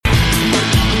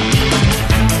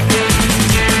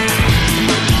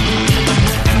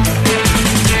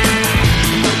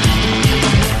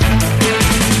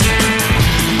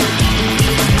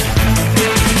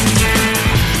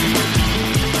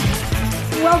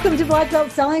Welcome to Black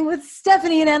Belt Selling with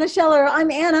Stephanie and Anna Scheller.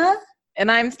 I'm Anna.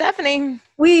 And I'm Stephanie.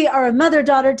 We are a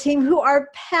mother-daughter team who are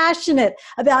passionate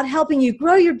about helping you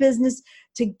grow your business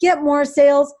to get more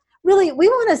sales. Really, we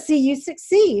want to see you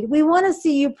succeed. We want to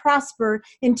see you prosper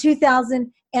in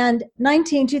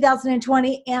 2019,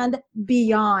 2020, and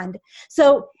beyond.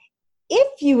 So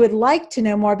if you would like to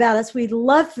know more about us, we'd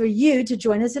love for you to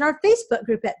join us in our Facebook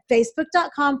group at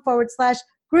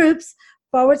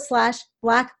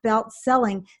facebook.com/groups/Black Belt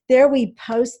Selling. There we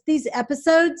post these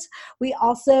episodes. We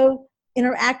also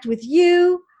interact with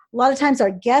you. A lot of times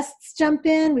our guests jump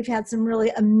in. We've had some really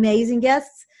amazing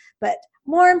guests, but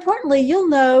more importantly, you'll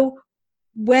know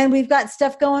when we've got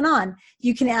stuff going on.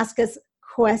 You can ask us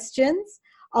questions.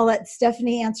 I'll let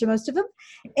Stephanie answer most of them.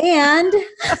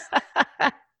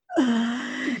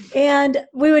 And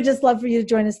we would just love for you to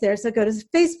join us there. So go to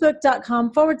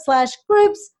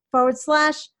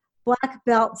facebook.com/groups/Black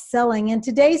Belt Selling. And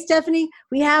today, Stephanie,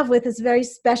 we have with us a very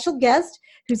special guest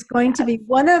who's going to be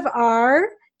one of our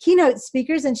keynote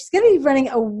speakers, and she's going to be running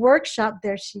a workshop.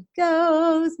 There she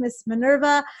goes, Miss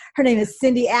Minerva. Her name is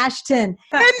Cindy Ashton.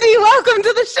 Cindy, welcome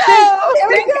to the show. There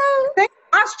we go.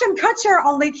 Ashton Kutcher,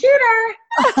 only cuter.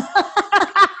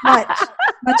 much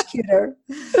cuter.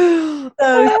 So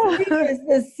Cindy is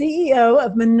the CEO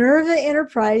of Minerva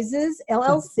Enterprises,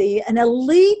 LLC, an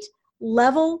elite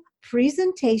level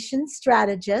presentation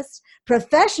strategist,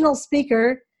 professional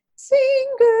speaker,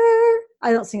 singer.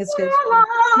 I don't sing as good as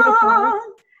beautiful.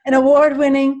 An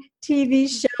award-winning TV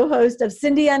show host of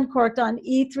Cindy Uncorked on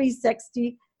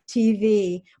E360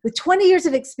 TV. With 20 years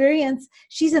of experience,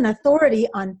 she's an authority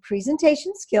on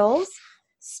presentation skills,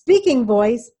 speaking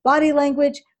voice, body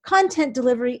language, content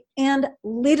delivery, and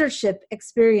leadership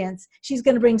experience. She's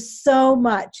going to bring so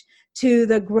much to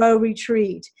the Grow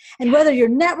Retreat. And whether you're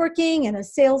networking in a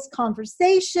sales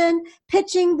conversation,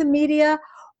 pitching the media,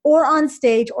 or on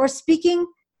stage, or speaking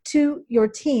to your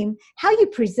team, how you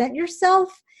present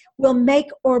yourself will make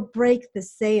or break the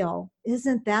sale.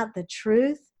 Isn't that the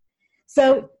truth?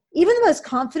 So even the most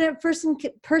confident person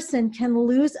can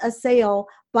lose a sale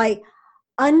by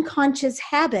unconscious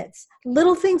habits,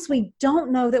 little things we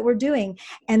don't know that we're doing.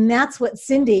 And that's what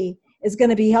Cindy is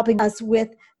going to be helping us with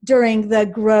during the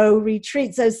Grow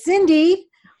Retreat. So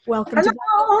Cindy, welcome.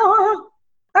 Hello.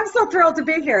 I'm so thrilled to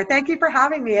be here. Thank you for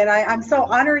having me. And I'm so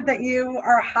honored that you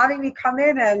are having me come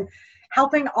in and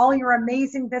helping all your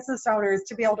amazing business owners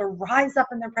to be able to rise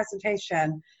up in their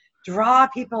presentation, draw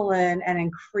people in, and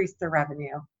increase their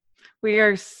revenue. We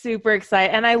are super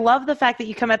excited. And I love the fact that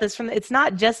you come at this it's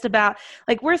not just about,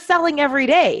 like, we're selling every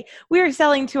day. We are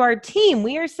selling to our team.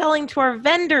 We are selling to our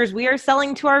vendors. We are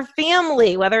selling to our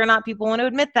family, whether or not people want to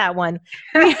admit that one.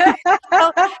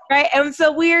 Right? And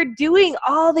so we are doing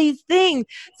all these things.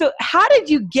 So how did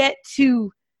you get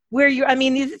to where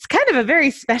it's kind of a very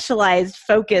specialized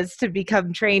focus to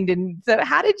become trained in. So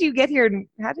how did you get here, and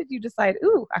how did you decide,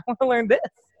 ooh, I want to learn this?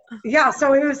 Yeah,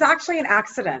 so it was actually an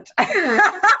accident. Since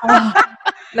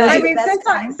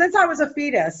I was a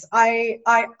fetus, I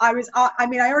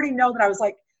already know that I was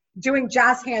like doing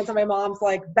jazz hands on my mom's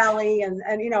like belly, and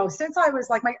since I was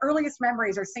like, my earliest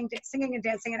memories are singing and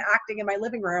dancing and acting in my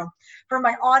living room for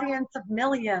my audience of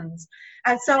millions.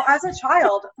 And so as a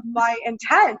child, my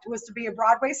intent was to be a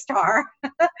Broadway star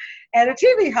and a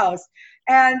TV host.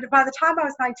 And by the time I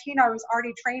was 19, I was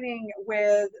already training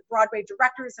with Broadway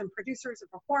directors and producers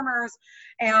and performers.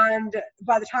 And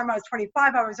by the time I was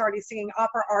 25, I was already singing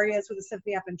opera arias with the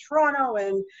symphony up in Toronto,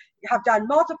 and have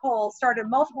started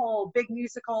multiple big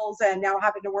musicals, and now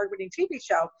have an award-winning TV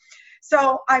show.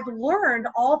 So I've learned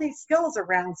all these skills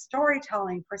around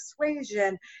storytelling,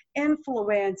 persuasion,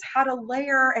 influence, how to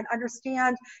layer and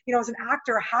understand, as an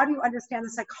actor, how do you understand the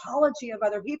psychology of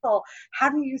other people? How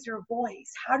do you use your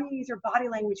voice? How do you use your body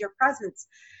language, your presence?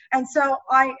 And so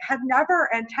I had never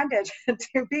intended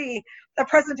to be a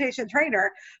presentation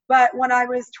trainer, but when I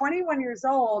was 21 years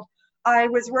old, I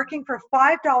was working for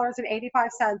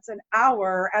 $5.85 an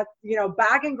hour at,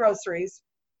 bagging groceries,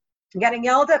 getting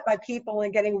yelled at by people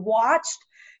and getting watched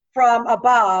from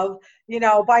above,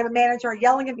 by the manager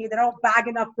yelling at me that I don't bag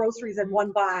enough groceries in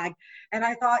one bag. And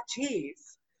I thought,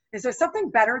 geez, is there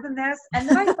something better than this? And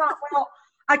then I thought, well,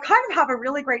 I kind of have a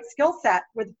really great skill set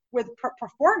with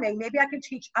performing. Maybe I can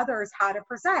teach others how to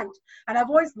present. And I've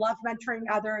always loved mentoring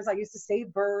others. I used to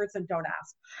save birds and don't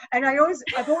ask. And I've always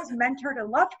mentored and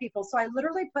loved people. So I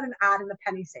literally put an ad in the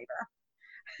Penny Saver.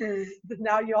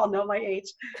 Now you all know my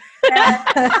age.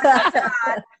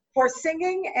 And for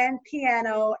singing and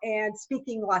piano and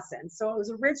speaking lessons. So it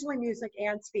was originally music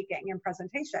and speaking and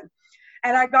presentation.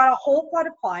 And I got a whole flood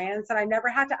of clients, and I never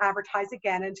had to advertise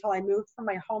again until I moved from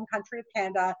my home country of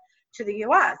Canada to the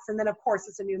US. And then of course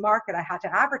it's a new market. I had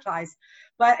to advertise,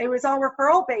 but it was all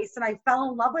referral based and I fell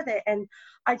in love with it. And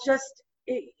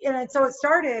and so it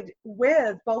started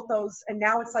with both those, and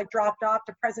now it's like dropped off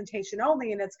to presentation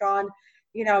only, and it's gone.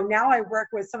 Now I work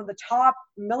with some of the top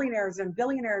millionaires and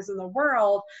billionaires in the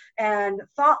world and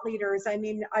thought leaders. I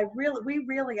mean, we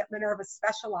really at Minerva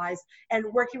specialize in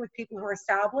working with people who are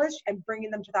established and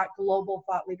bringing them to that global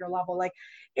thought leader level. Like,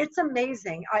 it's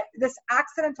amazing. This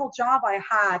accidental job I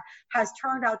had has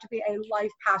turned out to be a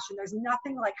life passion. There's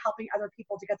nothing like helping other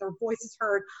people to get their voices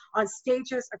heard on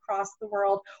stages across the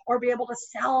world, or be able to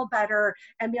sell better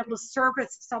and be able to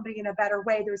service somebody in a better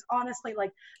way. There's honestly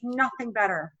like nothing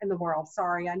better in the world.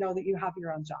 Sorry, I know that you have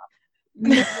your own job.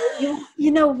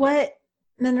 You know what,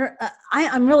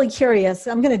 I'm really curious.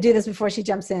 I'm going to do this before she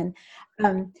jumps in,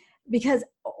 because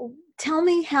tell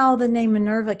me how the name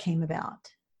Minerva came about.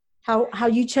 How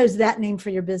you chose that name for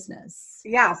your business.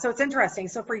 Yeah, so it's interesting.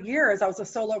 So for years, I was a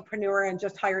solopreneur and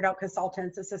just hired out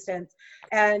consultants, assistants.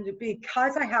 And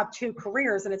because I have two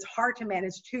careers, and it's hard to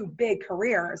manage two big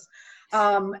careers,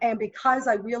 and because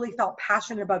I really felt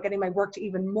passionate about getting my work to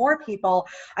even more people,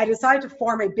 I decided to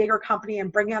form a bigger company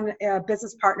and bring in a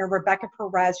business partner, Rebecca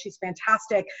Perez. She's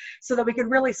fantastic, so that we could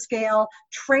really scale,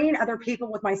 train other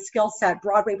people with my skill set,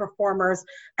 Broadway performers,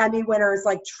 Emmy winners,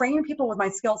 like train people with my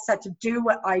skill set to do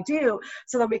what I do,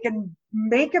 so that we can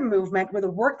make a movement with the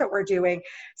work that we're doing.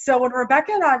 So when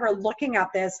Rebecca and I were looking at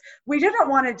this, we didn't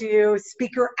want to do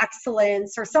speaker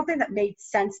excellence or something that made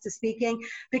sense to speaking,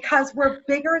 because we're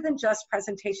bigger than just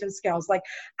presentation skills. Like,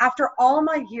 after all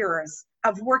my years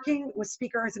of working with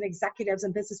speakers and executives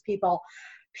and business people,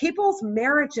 people's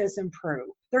marriages improve,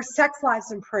 their sex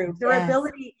lives improve, their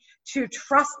ability to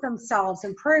trust themselves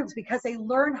improves, because they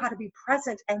learn how to be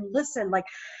present and listen.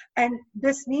 And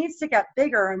this needs to get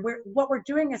bigger. And what we're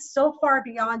doing is so far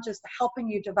beyond just helping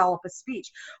you develop a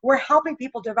speech. We're helping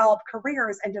people develop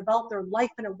careers and develop their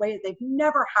life in a way that they've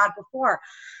never had before.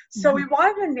 So we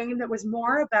wanted a name that was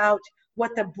more about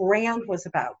what the brand was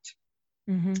about.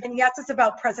 And yes, it's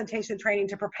about presentation training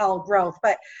to propel growth,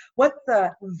 but what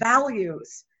the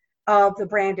values of the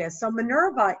brand is. So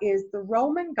Minerva is the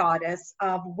Roman goddess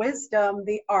of wisdom,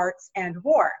 the arts, and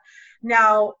war.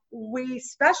 Now, we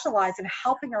specialize in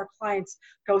helping our clients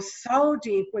go so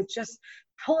deep with just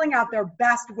pulling out their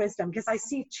best wisdom, because I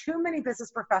see too many business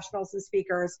professionals and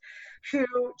speakers who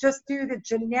just do the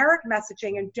generic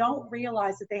messaging and don't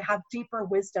realize that they have deeper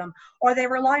wisdom, or they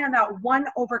rely on that one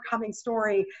overcoming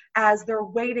story as their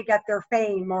way to get their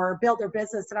fame or build their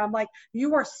business. And I'm like,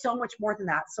 you are so much more than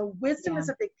that. So wisdom is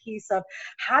a big piece of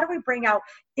how do we bring out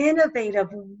innovative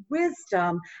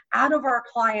wisdom out of our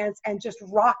clients and just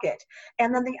rock it.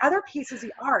 And then the other piece is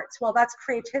the arts. Well, that's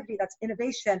creativity, that's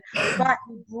innovation, but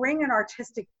we bring an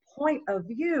artistic point of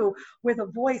view with a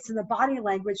voice, and the body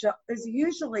language that is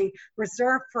usually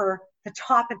reserved for the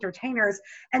top entertainers.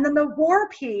 And then the war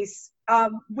piece,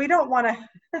 we don't want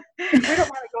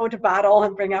to go into battle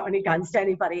and bring out any guns to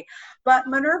anybody, but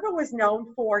Minerva was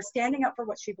known for standing up for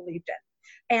what she believed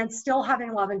in and still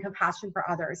having love and compassion for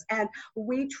others. And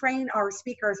we train our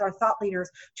speakers, our thought leaders,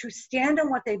 to stand on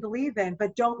what they believe in,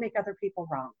 but don't make other people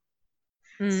wrong.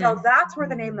 So that's where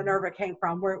the name Minerva came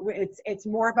from, where it's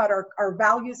more about our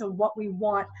values and what we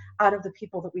want out of the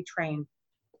people that we train.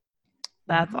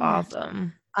 That's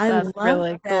awesome. That's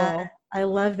really cool. I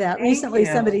love that. Recently,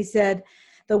 somebody said,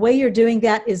 the way you're doing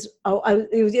that is,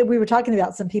 we were talking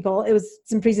about some people, it was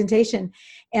some presentation,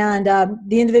 and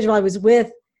the individual I was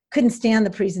with couldn't stand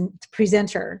the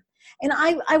presenter. And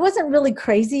I wasn't really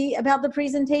crazy about the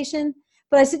presentation,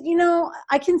 but I said,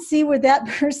 I can see where that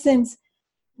person's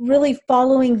really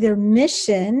following their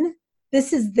mission.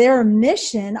 This is their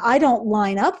mission. I don't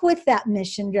line up with that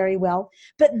mission very well,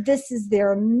 but this is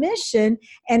their mission,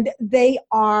 and they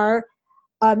are.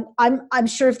 I'm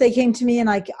sure if they came to me and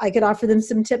I could offer them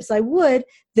some tips, I would.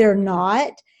 They're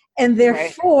not, and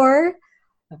therefore,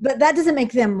 but that doesn't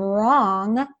make them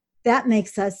wrong. That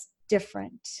makes us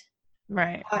different.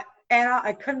 Right. Anna,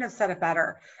 I couldn't have said it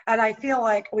better. And I feel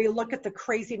like we look at the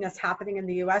craziness happening in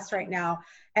the US right now,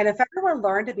 and if everyone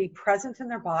learned to be present in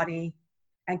their body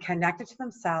and connected to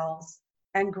themselves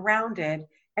and grounded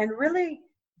and really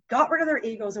got rid of their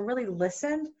egos and really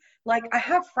listened. Like, I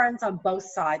have friends on both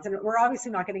sides, and we're obviously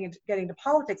not getting into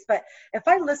politics, but if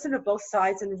I listen to both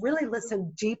sides and really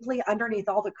listen deeply underneath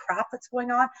all the crap that's going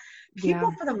on,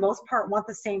 people for the most part want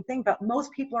the same thing, but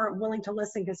most people aren't willing to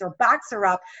listen because their backs are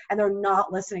up and they're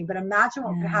not listening. But imagine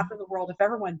what could happen in the world if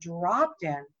everyone dropped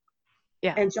in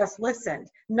and just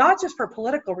listened, not just for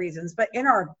political reasons, but in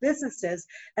our businesses.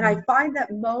 And I find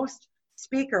that most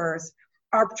speakers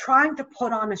are trying to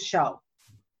put on a show.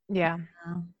 Yeah.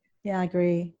 Yeah, I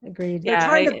agree. Agreed. They're Yeah,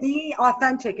 trying to be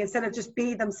authentic instead of just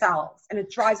be themselves. And it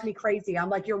drives me crazy. I'm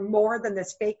like, you're more than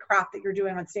this fake crap that you're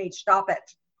doing on stage. Stop it.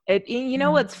 you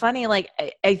know what's funny? Like,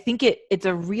 I think it's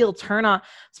a real turn on,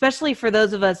 especially for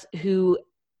those of us who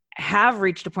have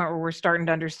reached a point where we're starting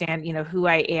to understand, you know, who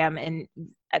I am. And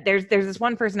there's this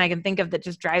one person I can think of that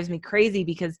just drives me crazy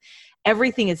because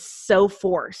everything is so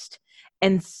forced.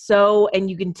 And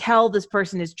you can tell this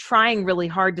person is trying really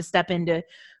hard to step into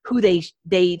who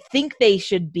they think they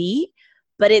should be,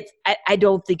 but I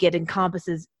don't think it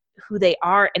encompasses who they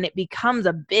are. And it becomes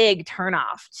a big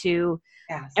turnoff to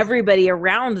Yes. everybody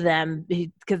around them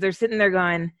because they're sitting there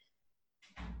going,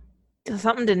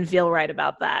 something didn't feel right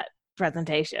about that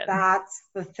presentation. That's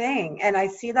the thing. And I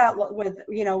see that with,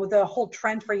 you know, the whole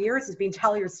trend for years has been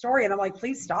tell your story. And I'm like,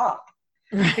 please stop.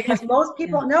 Right. Because most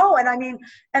people know, and I mean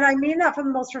that from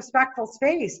the most respectful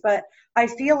space, but I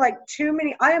feel like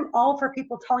I am all for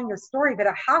people telling their story, but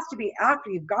it has to be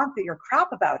after you've gone through your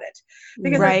crap about it.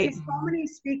 Because I see so many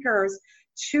speakers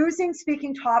choosing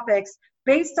speaking topics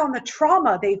based on the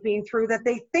trauma they've been through that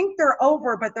they think they're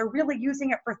over, but they're really using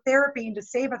it for therapy and to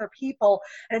save other people.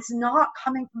 And it's not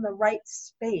coming from the right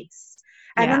space.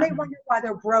 And then they wonder why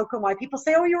they're broke and why people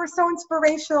say, oh, you were so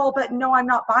inspirational, but no, I'm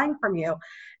not buying from you.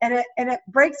 And it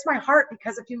breaks my heart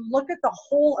because if you look at the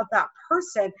whole of that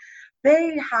person,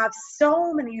 they have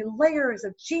so many layers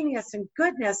of genius and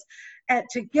goodness and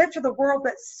to give to the world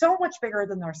that's so much bigger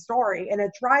than their story. And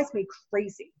it drives me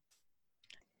crazy.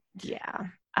 Yeah,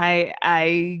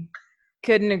 I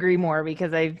couldn't agree more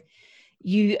because I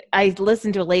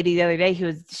listened to a lady the other day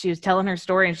she was telling her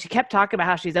story and she kept talking about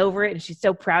how she's over it and she's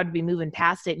so proud to be moving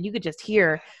past it. And you could just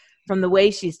hear from the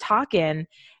way she's talking.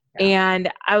 Yeah.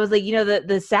 And I was like, you know,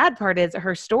 the sad part is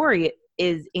her story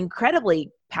is incredibly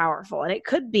powerful and it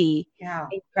could be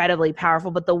incredibly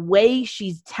powerful, but the way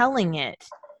she's telling it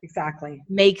exactly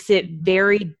makes it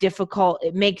very difficult.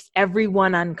 It makes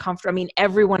everyone uncomfortable. I mean,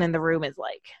 everyone in the room is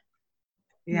like,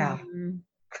 And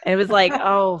it was like,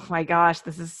 oh my gosh,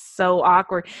 this is so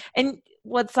awkward. And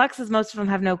what sucks is most of them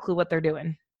have no clue what they're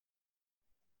doing.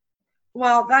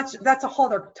 Well, that's a whole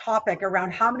other topic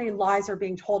around how many lies are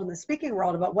being told in the speaking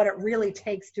world about what it really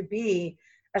takes to be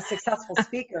a successful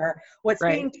speaker. What's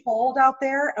being told out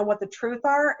there and what the truth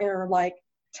are like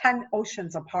 10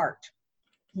 oceans apart.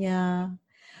 Yeah.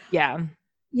 Yeah.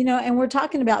 You know, and we're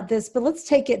talking about this, but let's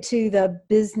take it to the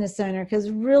business owner because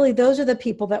really those are the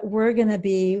people that we're going to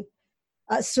be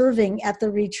serving at the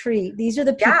retreat. These are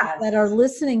the people that are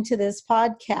listening to this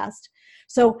podcast.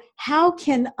 So how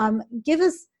can give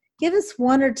us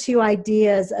one or two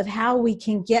ideas of how we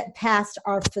can get past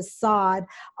our facade,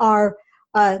 our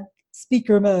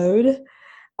speaker mode,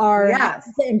 our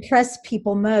to impress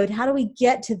people mode? How do we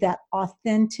get to that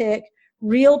authentic,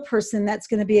 real person that's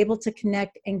going to be able to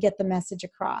connect and get the message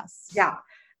across? Yeah.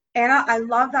 Anna, I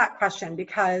love that question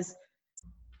because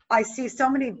I see so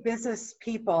many business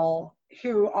people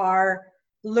who are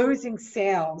losing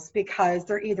sales because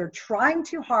they're either trying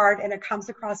too hard and it comes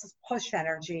across as push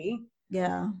energy.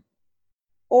 Yeah.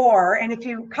 And if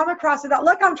you come across with that,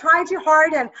 look, I'm trying too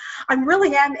hard and I'm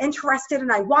really am interested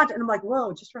and I want it. And I'm like,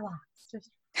 whoa, just relax.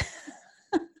 Just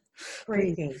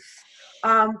breathe.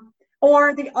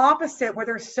 Or the opposite, where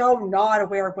they're so not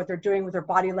aware of what they're doing with their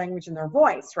body language and their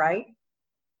voice, right?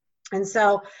 And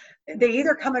so they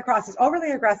either come across as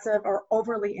overly aggressive or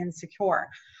overly insecure.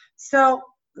 So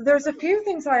there's a few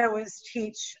things that I always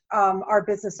teach our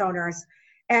business owners.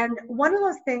 And one of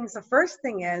those things, the first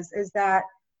thing is that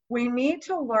we need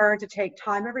to learn to take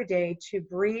time every day to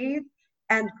breathe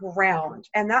and ground.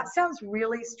 And that sounds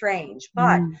really strange,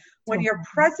 but when you're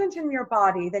present in your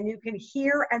body, then you can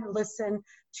hear and listen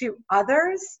to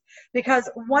others. Because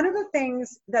one of the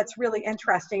things that's really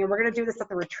interesting, and we're going to do this at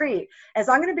the retreat, is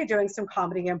I'm going to be doing some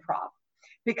comedy improv.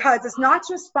 Because it's not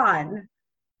just fun,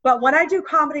 but when I do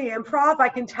comedy improv, I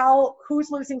can tell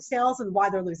who's losing sales and why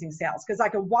they're losing sales. Because I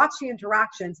can watch the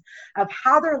interactions of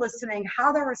how they're listening,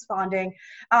 how they're responding.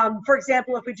 For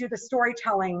example, if we do the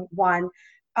storytelling one,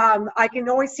 I can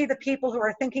always see the people who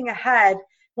are thinking ahead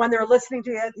when they're listening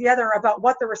to the other about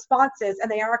what the response is, and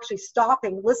they are actually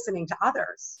stopping listening to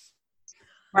others.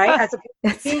 Right? As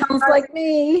that sounds like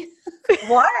me.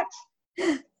 What?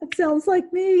 That sounds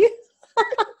like me.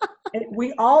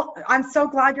 I'm so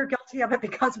glad you're guilty of it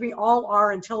because we all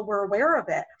are until we're aware of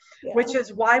it, which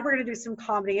is why we're going to do some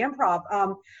comedy improv.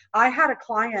 I had a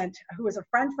client who was a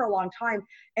friend for a long time,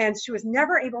 and she was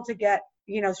never able to get,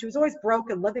 she was always broke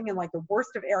and living in like the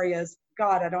worst of areas.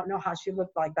 God, I don't know how she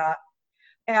lived like that.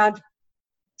 And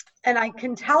I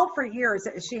can tell for years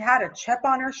that she had a chip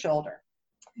on her shoulder.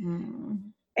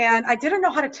 And I didn't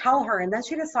know how to tell her. And then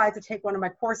she decided to take one of my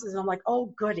courses, and I'm like,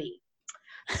 oh, goody.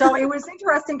 So it was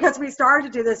interesting because we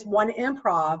started to do this one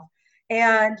improv,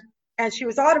 and she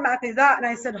was automatically that. And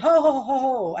I said, ho, ho, ho,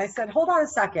 ho. I said, hold on a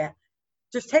second.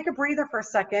 Just take a breather for a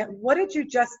second. What did you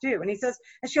just do? And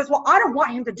she goes, well, I don't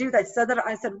want him to do that.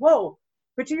 I said, whoa,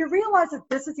 but do you realize that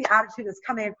this is the attitude that's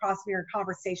coming across in your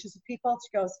conversations with people?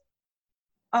 She goes,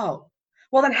 oh,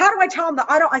 well, then how do I tell them that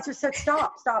I just said,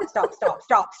 stop.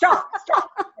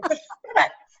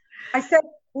 I said,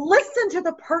 listen to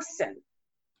the person.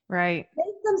 Right.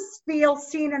 Make them feel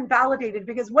seen and validated,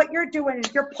 because what you're doing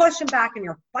is you're pushing back and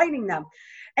you're fighting them.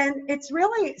 And it's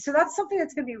really, so that's something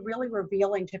that's going to be really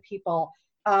revealing to people.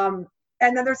 And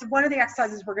then there's one of the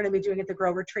exercises we're going to be doing at the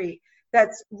Grow Retreat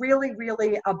that's really,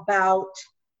 really about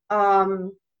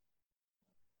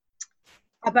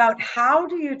how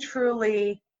do you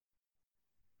truly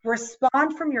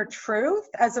respond from your truth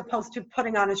as opposed to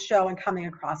putting on a show and coming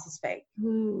across as fake.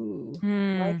 Ooh,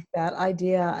 I like that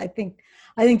idea. I think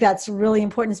that's really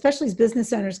important, especially as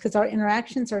business owners, because our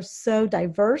interactions are so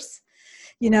diverse.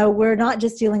 You know, we're not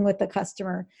just dealing with the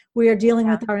customer. We are dealing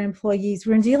with our employees.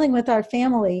 We're dealing with our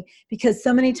family, because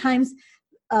so many times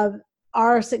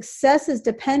our success is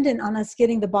dependent on us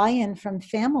getting the buy-in from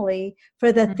family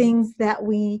for the things that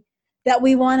we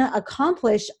want to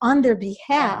accomplish on their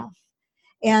behalf.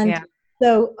 And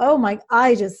so,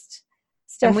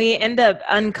 and we end up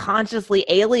unconsciously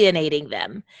alienating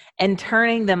them and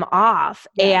turning them off.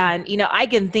 And, you know, I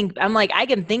can think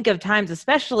of times,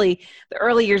 especially the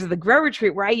early years of the Grow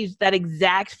Retreat, where I used that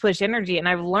exact push energy, and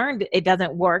I've learned it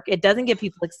doesn't work. It doesn't get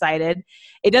people excited.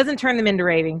 It doesn't turn them into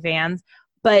raving fans.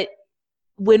 But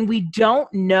when we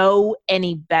don't know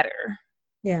any better,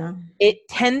 it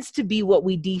tends to be what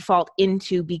we default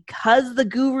into, because the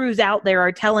gurus out there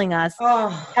are telling us,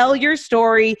 tell your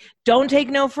story, don't take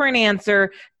no for an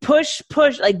answer, push,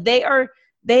 like they are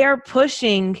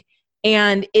pushing,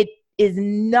 and it is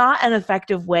not an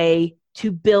effective way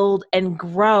to build and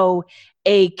grow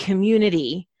a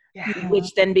community,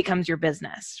 which then becomes your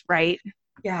business, right?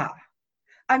 Yeah.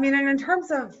 I mean, and in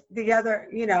terms of the other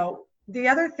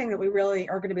thing that we really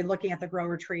are going to be looking at the Grow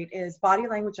Retreat is body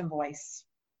language and voice.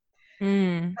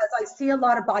 Because I see a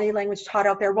lot of body language taught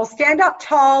out there. Well, stand up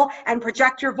tall and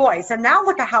project your voice. And now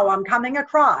look at how I'm coming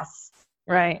across.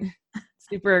 Right.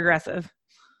 Super aggressive.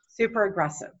 Super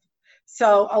aggressive.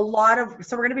 So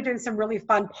we're going to be doing some really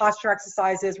fun posture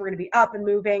exercises. We're going to be up and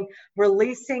moving,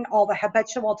 releasing all the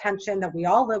habitual tension that we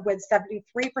all live with. 73%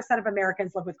 of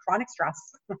Americans live with chronic stress.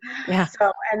 Yeah.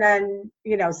 So, and then,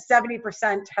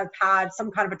 70% have had some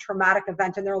kind of a traumatic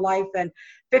event in their life, and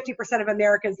 50% of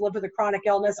Americans live with a chronic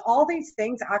illness. All these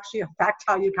things actually affect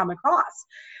how you come across.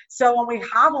 So when we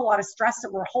have a lot of stress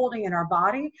that we're holding in our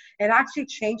body, it actually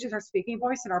changes our speaking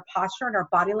voice and our posture and our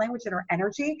body language and our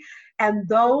energy. And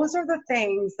those are the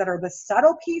things that are the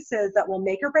subtle pieces that will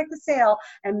make or break the sale,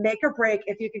 and make or break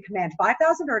if you can command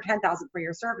 5,000 or 10,000 for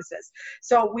your services.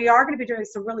 So we are going to be doing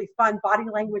some really fun body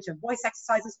language and voice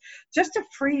exercises just to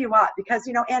free you up, because,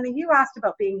 Anna, you asked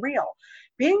about being real.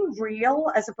 Being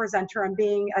real as a presenter and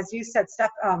being, as you said,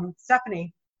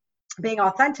 Stephanie, being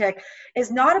authentic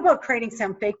is not about creating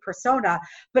some fake persona,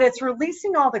 but it's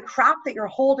releasing all the crap that you're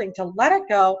holding, to let it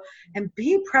go and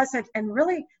be present and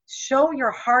really show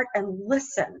your heart and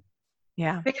listen.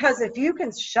 Yeah. Because if you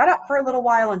can shut up for a little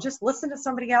while and just listen to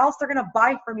somebody else, they're going to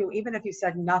buy from you, even if you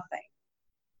said nothing.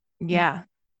 Yeah,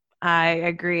 I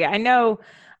agree. I know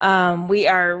we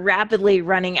are rapidly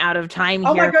running out of time here.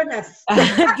 Oh my goodness.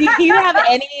 Do you have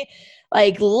any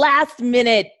last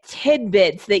minute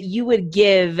tidbits that you would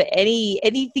give,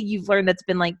 anything you've learned that's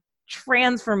been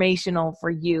transformational for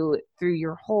you through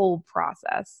your whole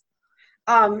process?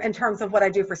 In terms of what I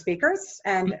do for speakers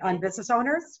and business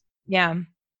owners? Yeah.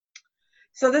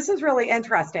 So this is really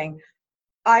interesting.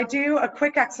 I do a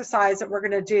quick exercise that we're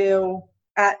going to do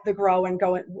at the Grow and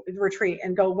Go Retreat,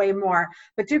 and go way more,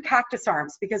 but do cactus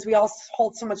arms, because we all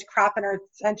hold so much crap in our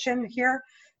tension here.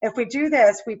 If we do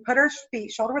this, we put our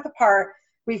feet shoulder width apart,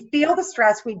 we feel the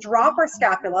stress, we drop our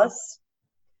scapulas,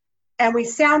 and we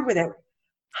sound with it.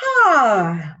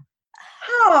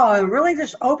 And really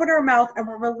just open our mouth, and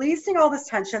we're releasing all this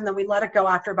tension. Then we let it go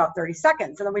after about 30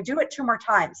 seconds. And then we do it 2 more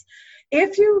times.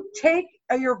 If you take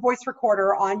your voice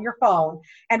recorder on your phone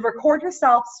and record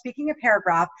yourself speaking a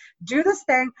paragraph, do this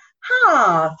thing,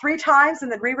 3 times,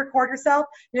 and then re-record yourself,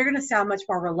 you're going to sound much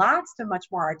more relaxed and much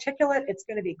more articulate. It's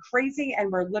going to be crazy.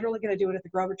 And we're literally going to do it at the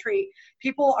Grow Retreat.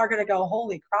 People are going to go,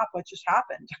 holy crap, what just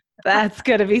happened? That's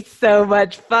going to be so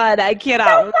much fun. I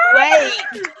cannot wait.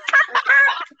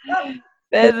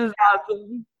 This is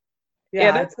awesome.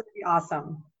 Yeah, it's going to be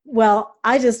awesome. Well,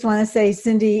 I just want to say,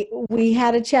 Cindy, we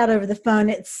had a chat over the phone.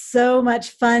 It's so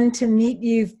much fun to meet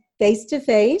you face to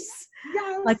face,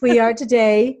 Yes. like we are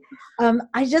today.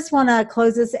 I just want to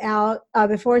close this out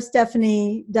before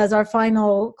Stephanie does our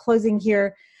final closing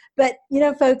here. But,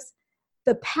 folks,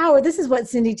 the power, this is what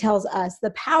Cindy tells us,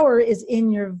 the power is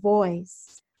in your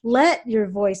voice. Let your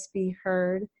voice be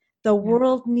heard. The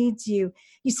world needs you.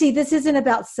 You see, this isn't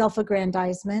about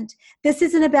self-aggrandizement. This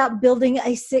isn't about building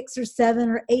a 6 or 7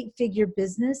 or 8-figure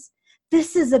business.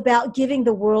 This is about giving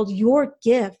the world your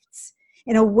gifts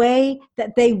in a way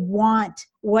that they want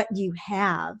what you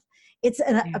have. It's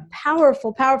a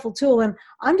powerful, powerful tool. And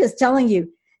I'm just telling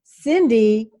you,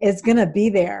 Cindy is going to be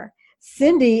there.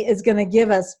 Cindy is going to give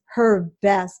us her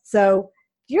best. So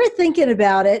if you're thinking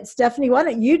about it, Stephanie, why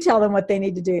don't you tell them what they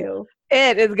need to do?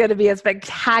 It is going to be a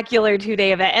spectacular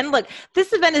 2-day event. And look,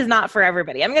 this event is not for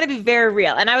everybody. I'm going to be very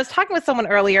real. And I was talking with someone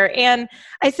earlier and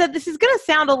I said, this is going to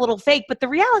sound a little fake, but the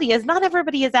reality is not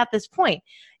everybody is at this point.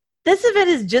 This event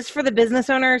is just for the business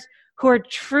owners who are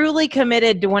truly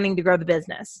committed to wanting to grow the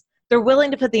business. They're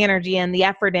willing to put the energy in, the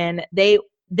effort in. They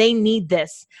need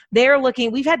this. They're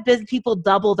looking, we've had people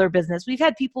double their business. We've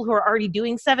had people who are already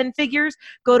doing 7 figures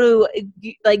go to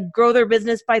grow their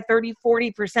business by 30,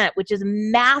 40%, which is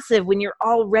massive when you're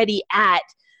already at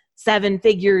 7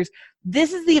 figures.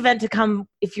 This is the event to come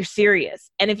if you're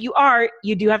serious. And if you are,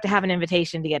 you do have to have an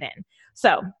invitation to get in.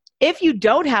 So if you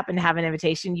don't happen to have an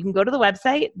invitation, you can go to the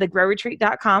website,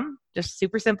 thegrowretreat.com. Just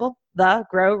super simple,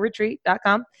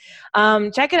 thegrowretreat.com.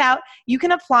 Check it out. You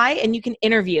can apply and you can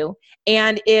interview.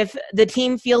 And if the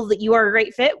team feels that you are a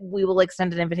great fit, we will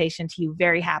extend an invitation to you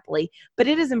very happily. But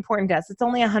it is important to us. It's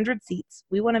only 100 seats.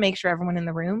 We want to make sure everyone in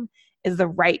the room is the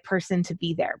right person to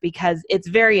be there because it's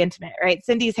very intimate, right?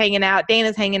 Cindy's hanging out,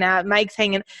 Dana's hanging out, Mike's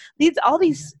hanging. All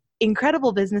these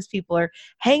incredible business people are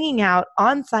hanging out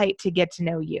on site to get to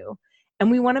know you. And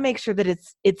we want to make sure that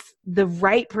it's the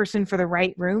right person for the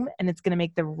right room and it's going to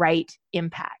make the right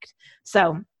impact.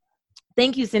 So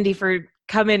thank you, Cindy, for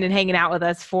coming and hanging out with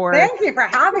us. Thank you for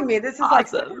having me. This is awesome. like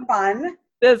super fun.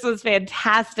 This was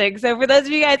fantastic. So for those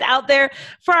of you guys out there,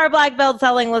 for our Black Belt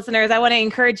Selling listeners, I want to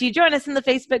encourage you, join us in the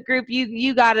Facebook group.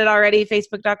 You got it already,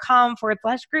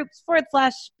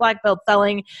 facebook.com/groups/Black Belt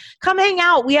Selling. Come hang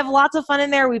out. We have lots of fun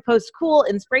in there. We post cool,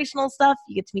 inspirational stuff.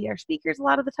 You get to meet our speakers a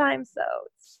lot of the time. So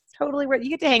it's totally worth it. You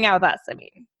get to hang out with us. I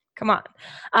mean, come on.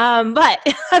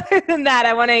 But other than that,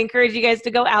 I want to encourage you guys to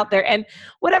go out there and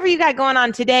whatever you got going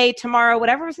on today, tomorrow,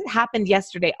 whatever happened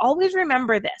yesterday, always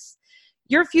remember this.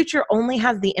 Your future only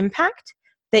has the impact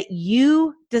that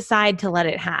you decide to let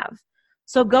it have.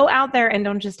 So go out there and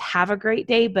don't just have a great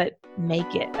day, but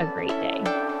make it a great day.